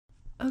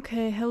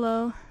Okay,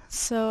 hello.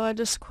 So I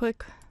just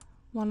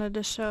wanted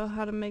to show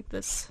how to make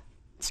this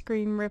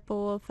screen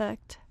ripple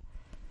effect.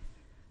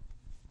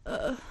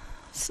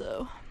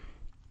 So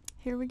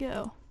here we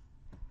go.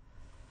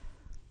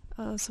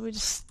 So we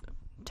just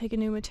take a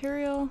new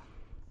material,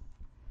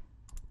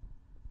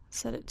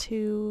 set it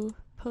to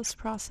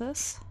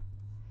post-process,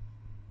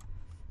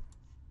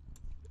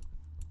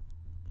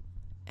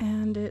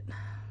 and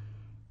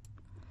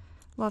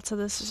lots of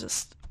this is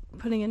just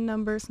putting in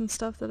numbers and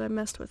stuff that I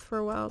messed with for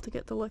a while to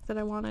get the look that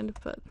I wanted,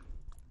 but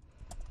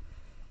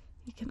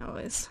you can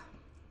always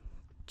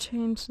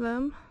change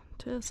them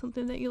to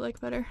something that you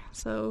like better.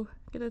 So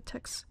get a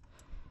texture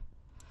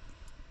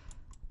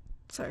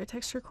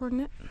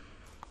coordinate.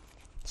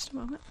 Just a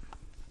moment.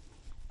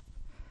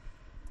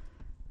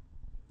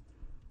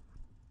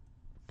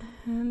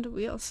 And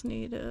we also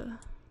need a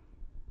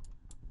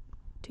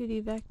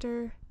 2D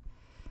vector.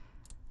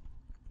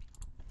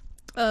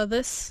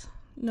 This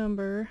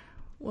number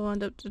will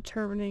end up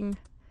determining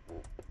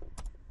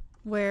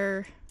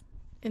where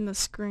in the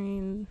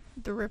screen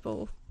the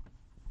ripple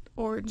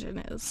origin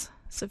is.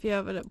 So if you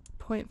have it at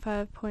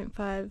 0.5,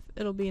 0.5,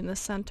 it'll be in the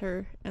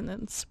center and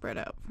then spread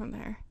out from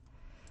there.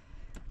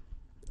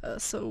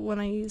 So when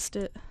I used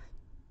it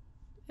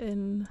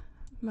in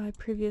my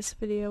previous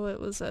video, it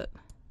was at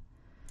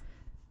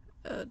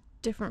a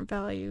different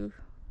value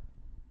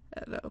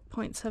at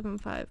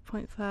 0.75,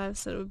 0.5,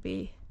 so it would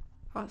be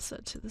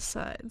offset to the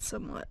side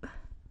somewhat.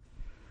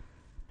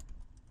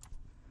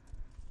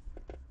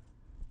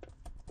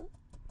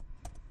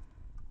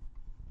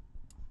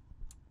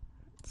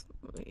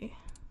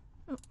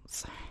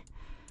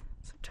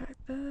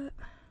 Subtract that.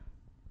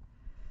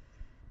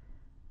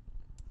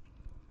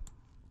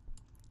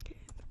 Okay.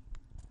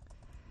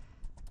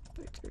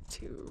 Vector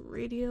to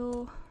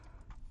radial.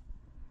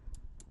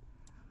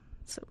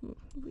 So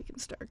we can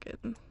start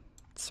getting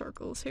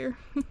circles here.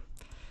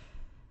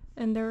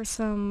 And there are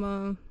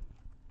some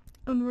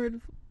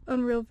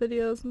Unreal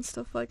videos and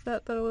stuff like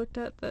that I looked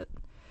at that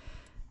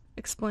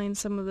explain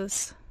some of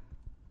this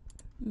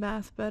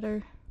math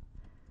better,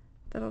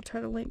 that I'll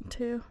try to link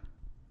to.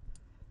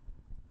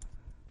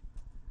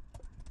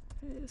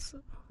 Okay, so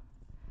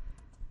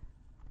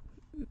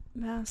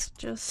mask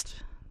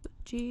just the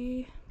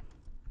G,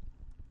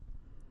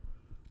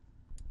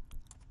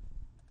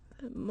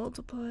 and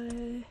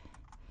multiply,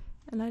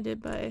 and I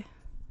did by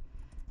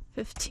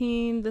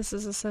 15. This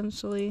is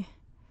essentially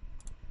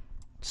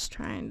just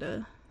trying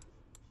to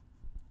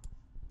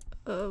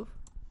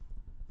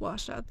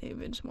wash out the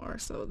image more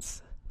so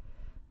it's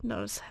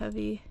not as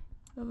heavy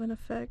of an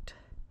effect.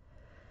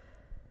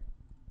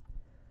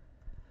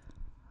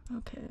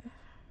 Okay.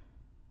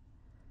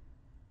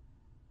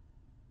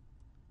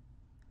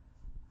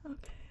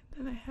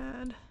 Then I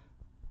had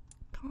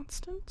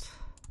constant.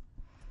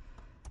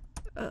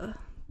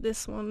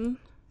 This one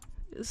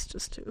is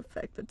just to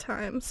affect the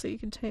time, so you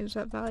can change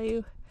that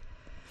value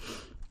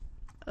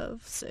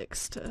of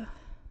 6 to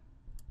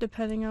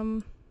depending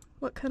on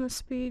what kind of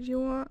speed you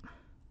want.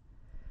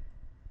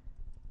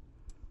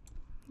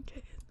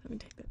 Okay, let me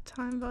take the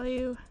time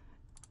value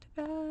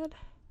to add.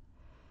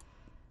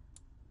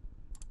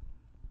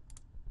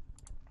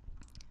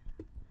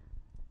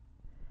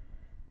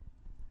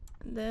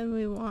 And then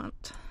we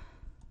want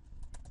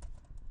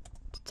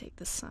to take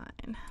the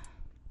sine.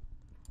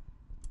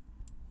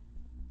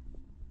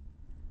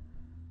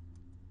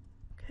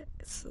 Okay,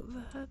 so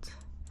that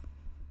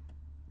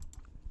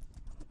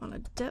on a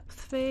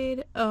depth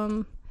fade.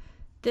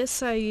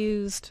 This I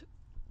used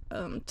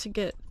to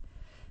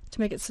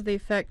make it so the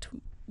effect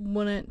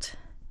wouldn't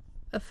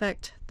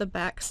affect the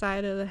back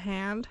side of the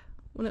hand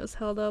when it was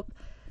held up.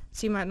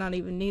 So you might not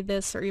even need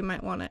this, or you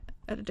might want it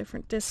at a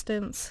different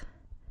distance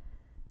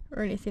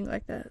or anything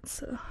like that.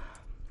 So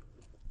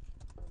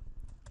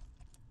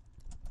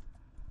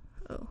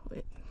oh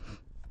wait,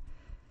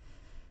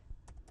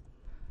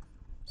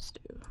 let's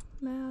do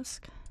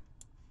mask.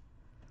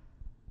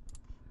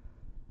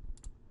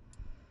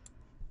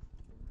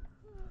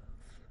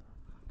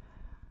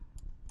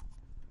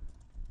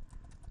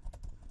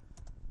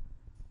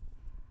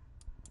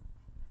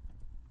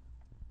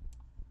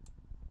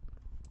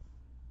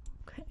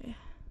 Okay.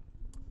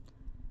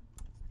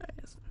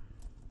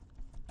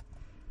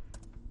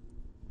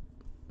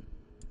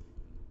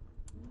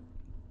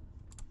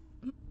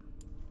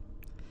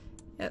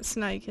 Yeah,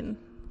 so now you can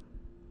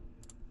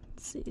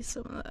see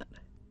some of that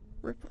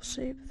ripple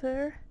shape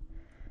there.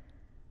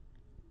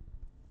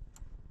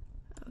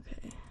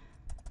 Okay,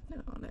 now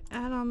I want to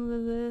add on to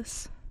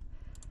this.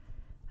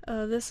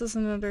 This is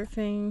another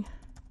thing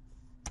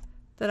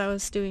that I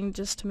was doing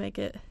just to make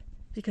it,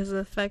 because the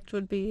effect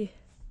would be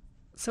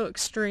so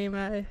extreme.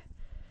 I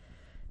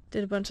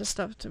did a bunch of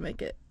stuff to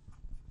make it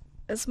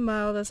as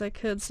mild as I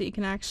could, so you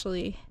can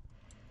actually,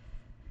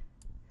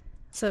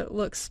 so it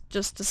looks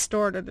just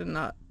distorted and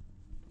not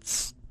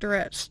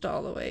stretched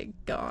all the way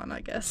gone,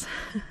 I guess.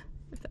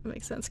 If that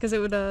makes sense, because it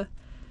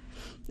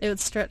would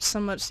stretch so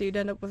much so you'd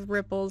end up with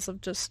ripples of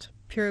just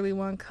purely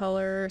one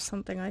color or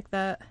something like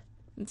that,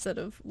 instead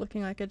of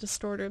looking like a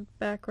distorted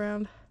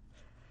background.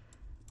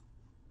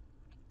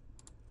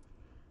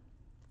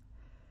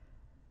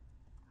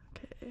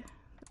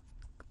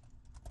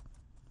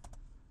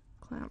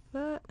 clamp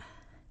that.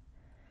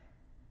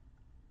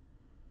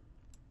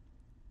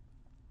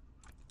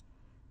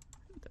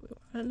 Then we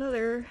want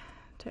another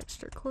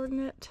texture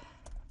coordinate.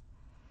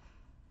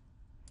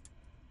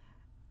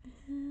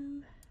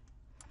 And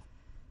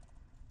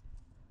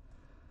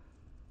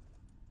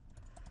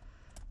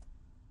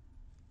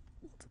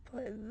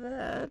multiply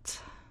that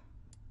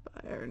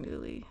by our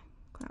newly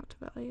clamped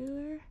value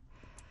there.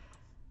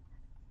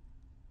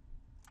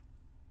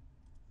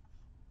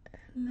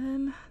 And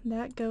then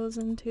that goes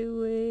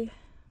into a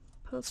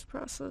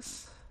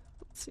post-process.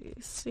 Let's see,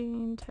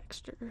 scene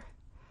texture.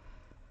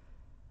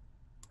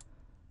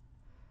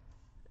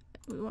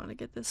 We want to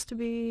get this to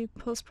be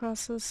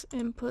post-process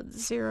input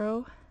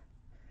 0.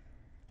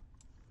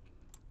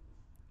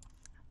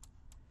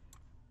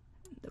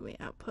 Then we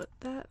output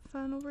that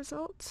final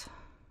result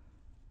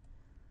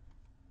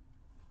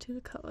to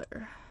the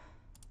color.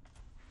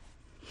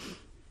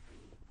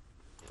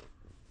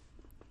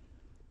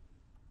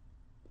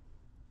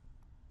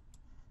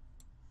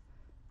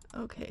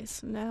 Okay,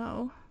 so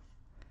now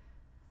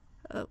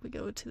we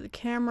go to the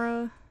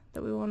camera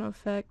that we want to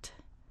affect.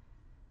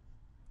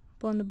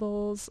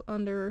 Blendables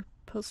under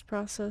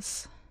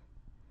post-process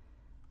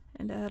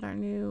and add our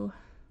new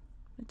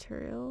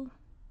material.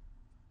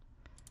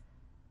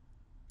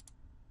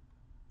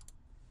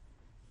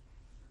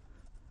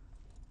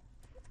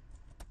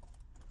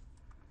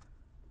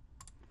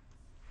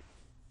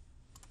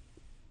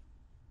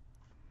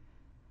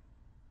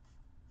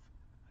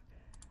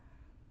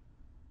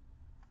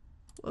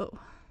 Whoa.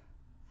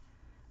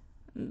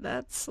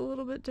 That's a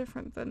little bit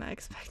different than I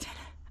expected.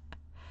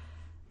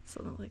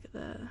 So look at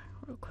that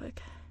real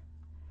quick.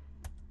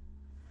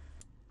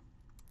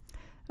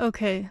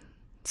 Okay,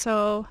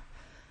 so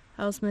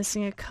I was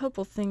missing a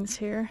couple things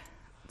here.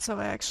 So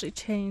I actually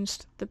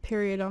changed the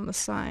period on the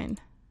sign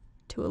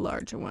to a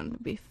larger one, to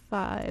be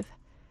 5.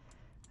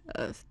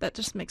 That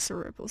just makes the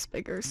ripples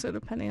bigger, so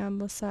depending on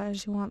the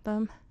size you want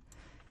them.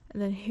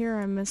 And then here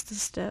I missed a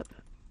step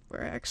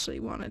where I actually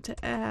wanted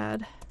to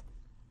add,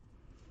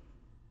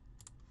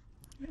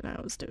 and I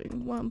was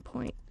doing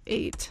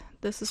 1.8.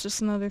 This is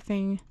just another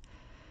thing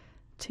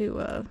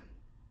to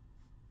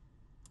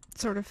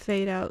sort of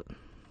fade out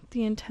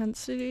the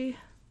intensity,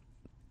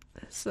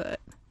 so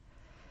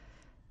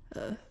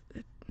that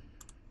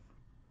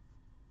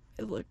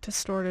it looked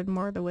distorted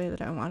more the way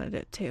that I wanted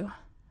it to. Alright,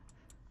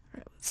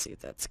 let's see if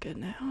that's good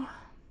now.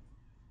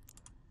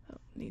 Oh,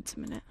 needs a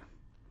minute.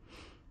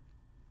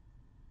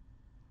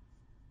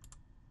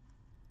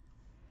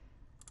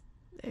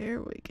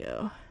 There we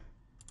go.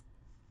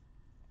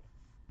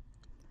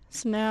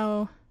 So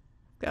now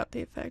I've got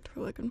the effect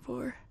we're looking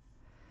for.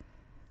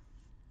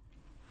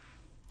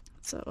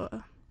 So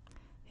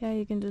yeah,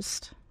 you can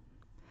just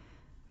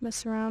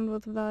mess around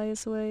with the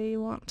values the way you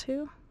want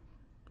to,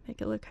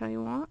 make it look how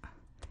you want.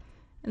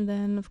 And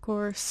then of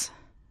course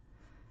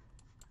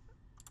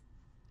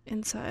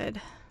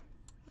inside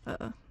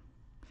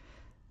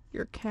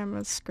your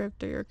camera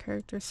script or your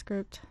character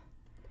script,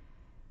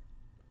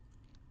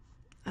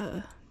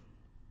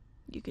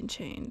 you can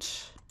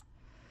change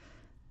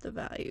the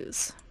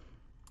values.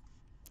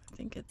 I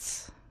think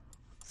it's,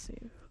 let's see,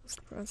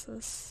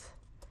 post-process.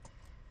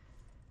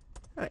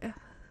 Oh yeah,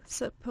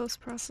 set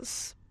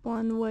post-process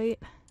blend weight,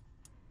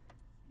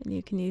 and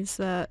you can use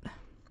that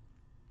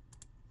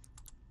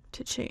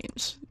to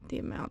change the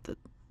amount that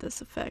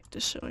this effect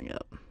is showing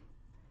up.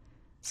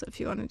 So if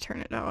you want to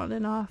turn it on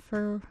and off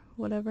or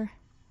whatever.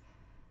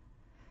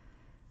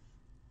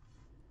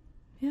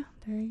 Yeah,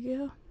 there you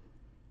go.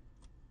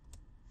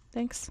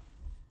 Thanks.